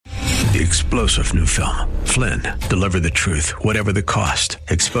The explosive new film, Flynn, deliver the truth, whatever the cost,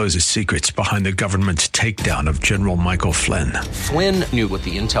 exposes secrets behind the government's takedown of General Michael Flynn. Flynn knew what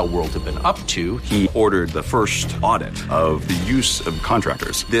the intel world had been up to. He ordered the first audit of the use of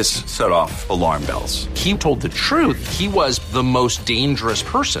contractors. This set off alarm bells. He told the truth. He was the most dangerous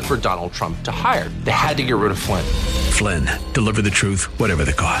person for Donald Trump to hire. They had to get rid of Flynn. Flynn, deliver the truth, whatever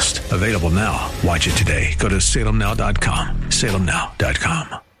the cost. Available now. Watch it today. Go to salemnow.com.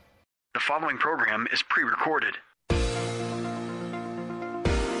 salemnow.com. The following program is pre-recorded.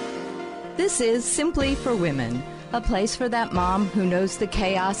 This is Simply for Women, a place for that mom who knows the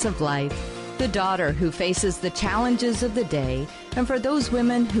chaos of life, the daughter who faces the challenges of the day, and for those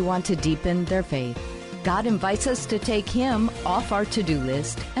women who want to deepen their faith. God invites us to take Him off our to-do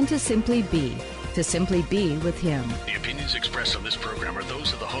list and to simply be with Him. The opinions expressed on this program are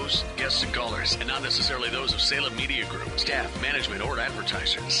those of the hosts, guests, and callers, and not necessarily those of Salem Media Group, staff, management, or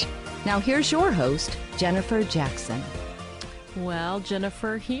advertisers. Now here's your host, Jennifer Jackson. Well,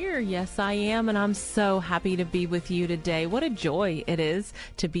 Jennifer here. Yes, I am, and I'm so happy to be with you today. What a joy it is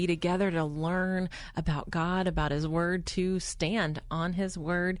to be together to learn about God, about His Word, to stand on His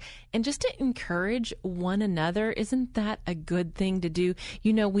Word, and just to encourage one another. Isn't that a good thing to do?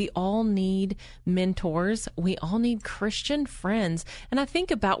 You know, we all need mentors. We all need Christian friends. And I think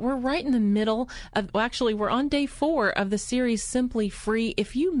about, we're right in the middle of, well, actually, we're on day 4 of the series Simply Free.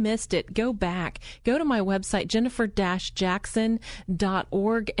 If you missed it, go back. Go to my website, Jennifer-Jackson.org,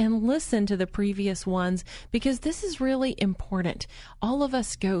 and listen to the previous ones, because this is really important. All of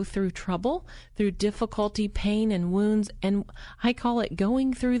us go through trouble, through difficulty, pain, and wounds, and I call it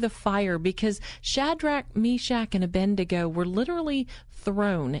going through the fire, because Shadrach, Meshach, and Abednego were literally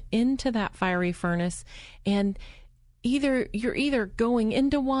thrown into that fiery furnace, and you're either going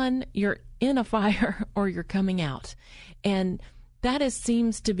into one, you're in a fire, or you're coming out. And that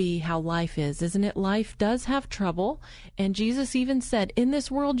seems to be how life is, isn't it? Life does have trouble. And Jesus even said, in this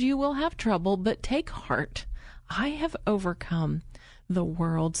world you will have trouble, but take heart. I have overcome the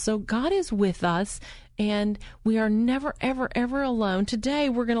world. So God is with us, and we are never, ever, ever alone. Today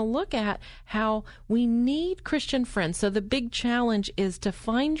we're going to look at how we need Christian friends. So the big challenge is to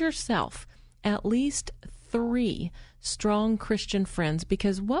find yourself at least 3 strong Christian friends,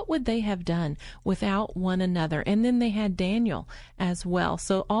 because what would they have done without one another? And then they had Daniel as well.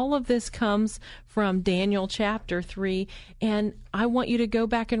 So all of this comes from Daniel chapter 3, and I want you to go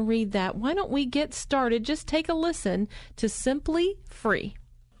back and read that. Why don't we get started? Just take a listen to Simply Free.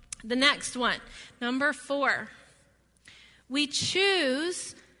 The next one, number 4. We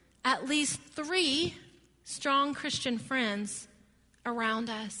choose at least 3 strong Christian friends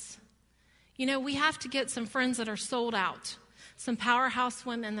around us. You know, we have to get some friends that are sold out, some powerhouse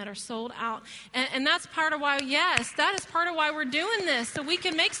women that are sold out. And that's part of why, yes, that is part of why we're doing this, so we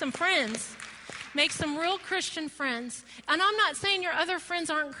can make some friends, make some real Christian friends. And I'm not saying your other friends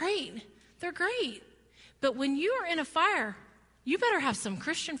aren't great. They're great. But when you are in a fire, you better have some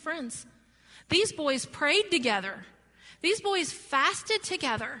Christian friends. These boys prayed together. These boys fasted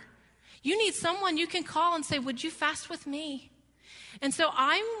together. You need someone you can call and say, would you fast with me? And so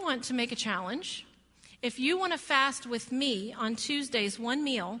I want to make a challenge. If you want to fast with me on Tuesdays, 1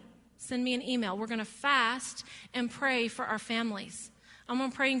 meal, send me an email. We're going to fast and pray for our families. I'm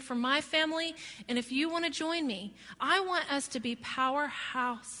praying for my family, and if you want to join me, I want us to be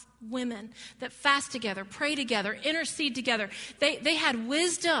powerhouse women that fast together, pray together, intercede together. They had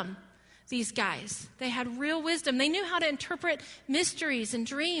wisdom, these guys. They had real wisdom. They knew how to interpret mysteries and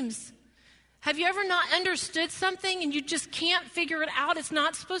dreams. Have you ever not understood something and you just can't figure it out? It's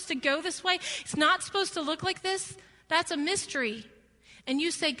not supposed to go this way. It's not supposed to look like this. That's a mystery. And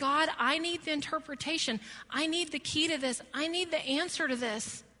you say, God, I need the interpretation. I need the key to this. I need the answer to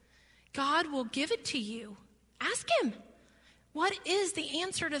this. God will give it to you. Ask Him, what is the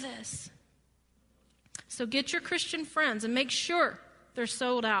answer to this? So get your Christian friends and make sure they're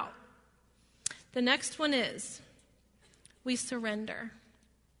sold out. The next one is, we surrender.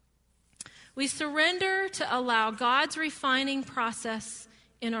 We surrender to allow God's refining process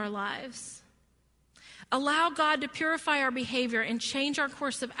in our lives. Allow God to purify our behavior and change our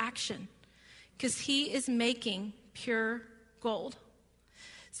course of action, because He is making pure gold.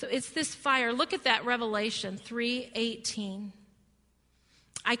 So it's this fire. Look at that, Revelation 3:18.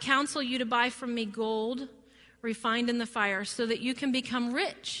 I counsel you to buy from me gold refined in the fire, so that you can become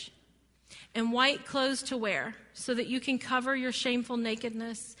rich, and white clothes to wear, so that you can cover your shameful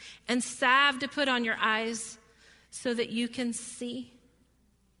nakedness, and salve to put on your eyes, so that you can see.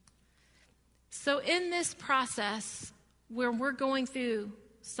 So in this process, where we're going through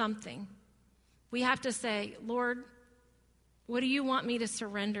something, we have to say, Lord, What do you want me to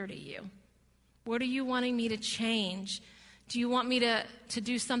surrender to you? What are you wanting me to change? Do you want me to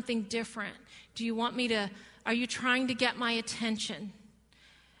do something different? Are you trying to get my attention?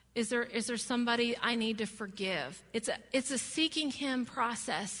 Is there somebody I need to forgive? It's a seeking him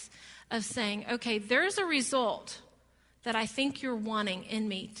process of saying, okay, there's a result that I think you're wanting in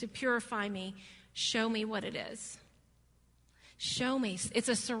me to purify me. Show me what it is. Show me. It's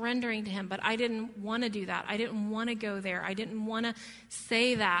a surrendering to him, but I didn't want to do that. I didn't want to go there. I didn't want to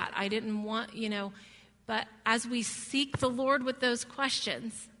say that. I didn't want, but as we seek the Lord with those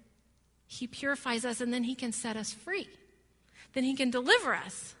questions, he purifies us, and then he can set us free. Then he can deliver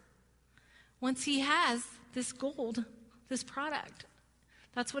us. Once he has this gold, this product,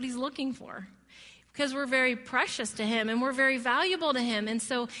 that's what he's looking for. Because we're very precious to him and we're very valuable to him. And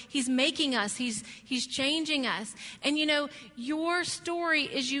so he's making us, he's changing us. And your story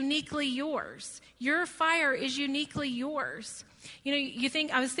is uniquely yours. Your fire is uniquely yours.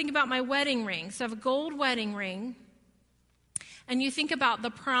 I was thinking about my wedding ring. So I have a gold wedding ring. And you think about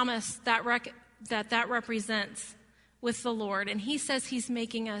the promise that represents with the Lord. And he says he's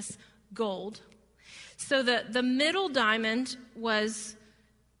making us gold. So the middle diamond was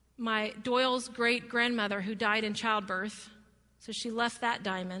my Doyle's great-grandmother who died in childbirth. So she left that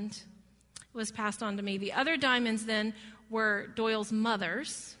diamond. It was passed on to me. The other diamonds then were Doyle's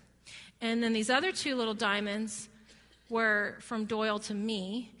mother's. And then these other two little diamonds were from Doyle to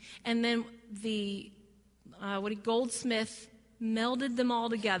me. And then the goldsmith melded them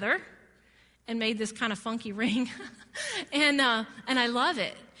all together and made this kind of funky ring. and I love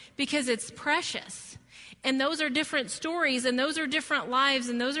it because it's precious. And those are different stories, and those are different lives,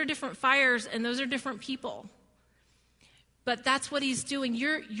 and those are different fires, and those are different people. But that's what he's doing.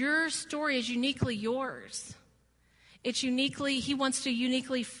 Your story is uniquely yours. He wants to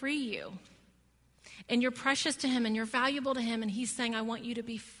uniquely free you. And you're precious to him, and you're valuable to him, and he's saying, I want you to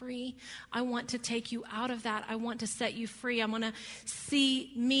be free. I want to take you out of that. I want to set you free. I want to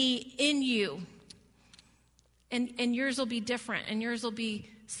see me in you. And yours will be different, and yours will be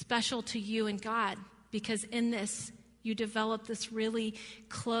special to you and God. Because in this, you develop this really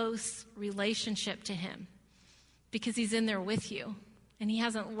close relationship to him. Because he's in there with you. And he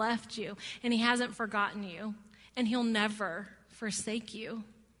hasn't left you. And he hasn't forgotten you. And he'll never forsake you.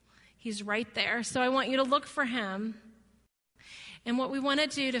 He's right there. So I want you to look for him. And what we want to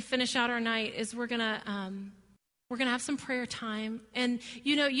do to finish out our night is we're going to have some prayer time. And,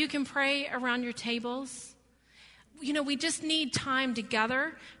 you can pray around your tables. We just need time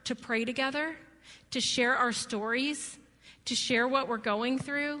together to pray together. To share our stories, to share what we're going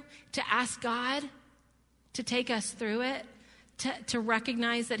through, to ask God to take us through it, to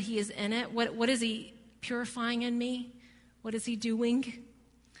recognize that he is in it. What is he purifying in me? What is he doing?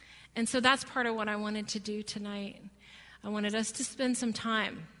 And so that's part of what I wanted to do tonight. I wanted us to spend some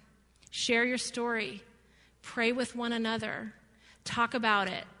time, share your story, pray with one another, talk about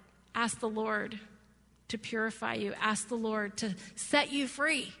it, ask the Lord to purify you, ask the Lord to set you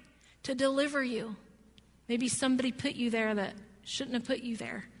free, to deliver you. Maybe somebody put you there that shouldn't have put you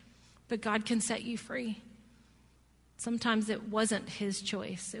there, but God can set you free. Sometimes it wasn't his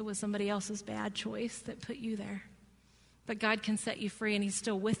choice. It was somebody else's bad choice that put you there. But God can set you free, and he's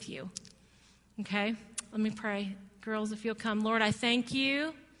still with you. Okay? Let me pray. Girls, if you'll come. Lord, I thank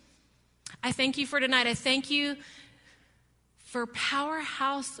you. I thank you for tonight. I thank you for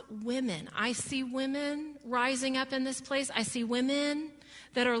powerhouse women. I see women rising up in this place. I see women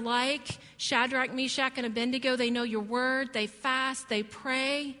that are like Shadrach, Meshach, and Abednego. They know your word. They fast. They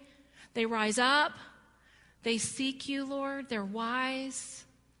pray. They rise up. They seek you, Lord. They're wise.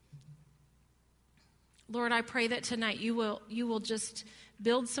 Lord, I pray that tonight you will just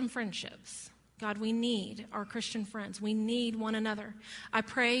build some friendships. God, we need our Christian friends. We need one another. I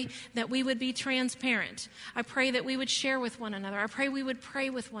pray that we would be transparent. I pray that we would share with one another. I pray we would pray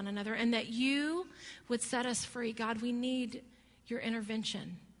with one another, and that you would set us free. God, we need your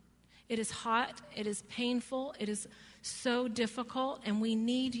intervention. It is hot. It is painful. It is so difficult, and we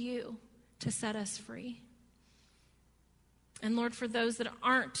need you to set us free. And Lord, for those that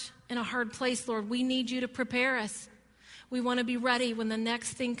aren't in a hard place, Lord, we need you to prepare us. We want to be ready when the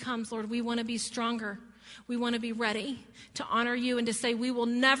next thing comes, Lord. We want to be stronger. We want to be ready to honor you and to say we will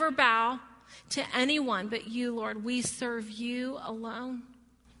never bow to anyone but you, Lord. We serve you alone.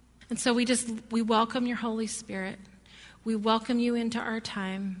 And so we welcome your Holy Spirit. We welcome you into our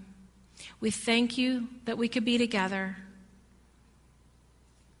time. We thank you that we could be together.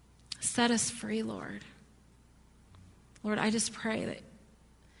 Set us free, Lord. Lord, I just pray that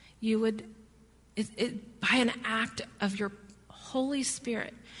you would, by an act of your Holy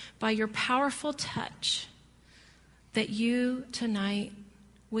Spirit, by your powerful touch, that you tonight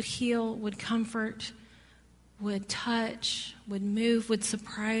would heal, would comfort, would touch, would move, would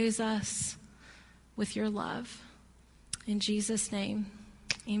surprise us with your love. In Jesus' name,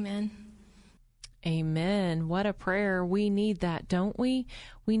 amen. Amen. What a prayer. We need that, don't we?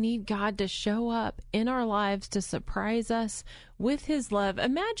 We need God to show up in our lives to surprise us with his love.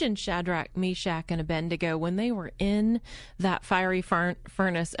 Imagine Shadrach, Meshach, and Abednego when they were in that fiery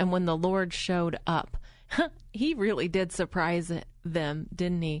furnace and when the Lord showed up. He really did surprise them,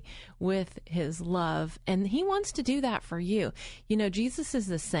 didn't he, with his love. And he wants to do that for you. You know, Jesus is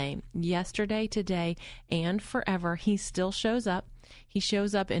the same yesterday, today, and forever. He still shows up. He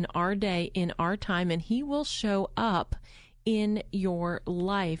shows up in our day, in our time, and he will show up in your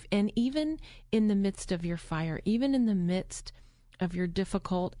life. And even in the midst of your fire, even in the midst of your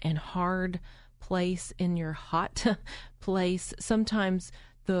difficult and hard place, in your hot place, sometimes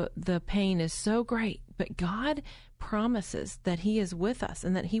the pain is so great, but God promises that he is with us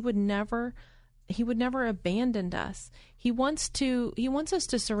and that he would never abandon us. He wants us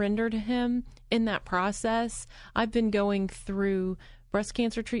to surrender to him in that process. I've been going through breast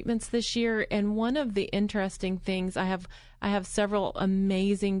cancer treatments this year, and one of the interesting things, I have several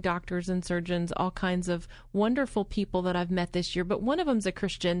amazing doctors and surgeons, all kinds of wonderful people that I've met this year, but one of them's a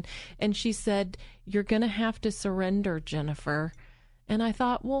Christian, and she said, "You're going to have to surrender, Jennifer." And I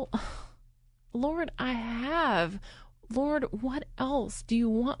thought, well, Lord, I have. Lord, what else do you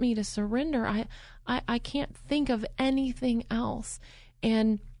want me to surrender? I can't think of anything else.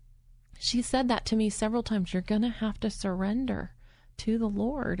 And she said that to me several times. You're going to have to surrender to the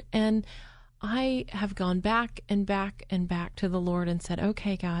Lord. And I have gone back and back and back to the Lord and said,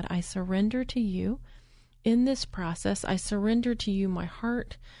 okay, God, I surrender to you in this process. I surrender to you my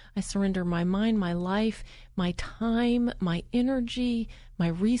heart. I surrender my mind, my life, my time, my energy, my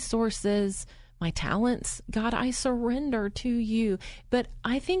resources, my talents. God, I surrender to you. But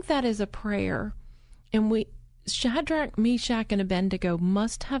I think that is a prayer. And Shadrach, Meshach, and Abednego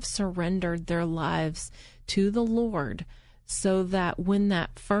must have surrendered their lives to the Lord so that when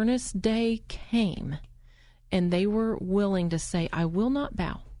that furnace day came and they were willing to say, I will not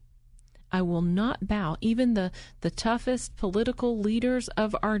bow. I will not bow. Even the toughest political leaders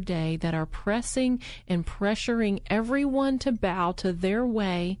of our day that are pressing and pressuring everyone to bow to their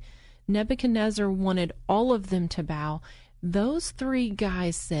way, Nebuchadnezzar wanted all of them to bow. Those three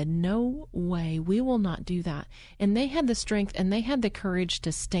guys said, no way, we will not do that. And they had the strength and they had the courage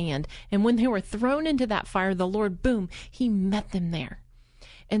to stand. And when they were thrown into that fire, the Lord, boom, he met them there.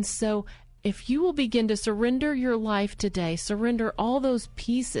 And so if you will begin to surrender your life today, surrender all those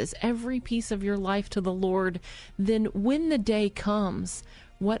pieces, every piece of your life to the Lord, then when the day comes,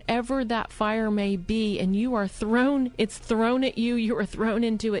 whatever that fire may be, and you are it's thrown at you, you are thrown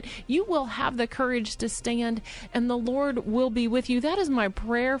into it, you will have the courage to stand, and the Lord will be with you. That is my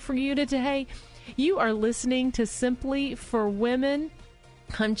prayer for you today. You are listening to Simply for Women.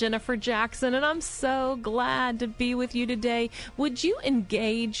 I'm Jennifer Jackson, and I'm so glad to be with you today. Would you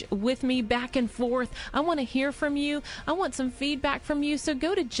engage with me back and forth? I want to hear from you. I want some feedback from you. So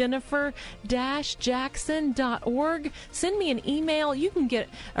go to jennifer-jackson.org. Send me an email. You can get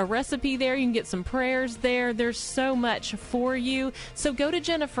a recipe there. You can get some prayers there. There's so much for you. So go to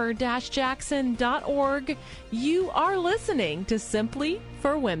jennifer-jackson.org. You are listening to Simply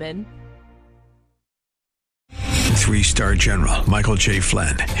for Women. 3-star General Michael J.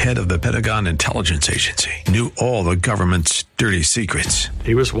 Flynn, head of the Pentagon Intelligence Agency, knew all the government's dirty secrets.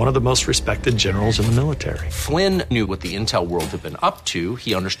 He was one of the most respected generals in the military. Flynn knew what the intel world had been up to.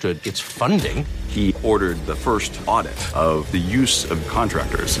 He understood its funding. He ordered the first audit of the use of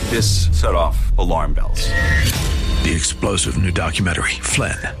contractors. This set off alarm bells. The explosive new documentary,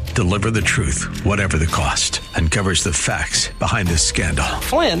 Flynn, Deliver the Truth, Whatever the Cost, uncovers the facts behind this scandal.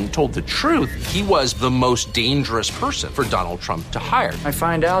 Flynn told the truth. He was the most dangerous person for Donald Trump to hire. I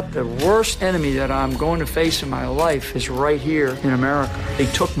find out the worst enemy that I'm going to face in my life is right here in America. They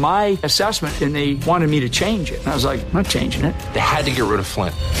took my assessment and they wanted me to change it. And I was like, I'm not changing it. They had to get rid of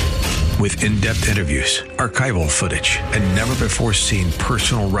Flynn. With in-depth interviews, archival footage, and never-before-seen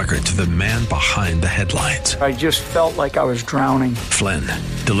personal records of the man behind the headlines. I just felt like I was drowning. Flynn,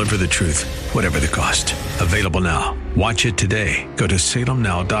 Deliver the Truth, Whatever the Cost. Available now. Watch it today. Go to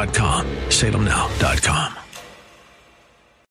salemnow.com. salemnow.com.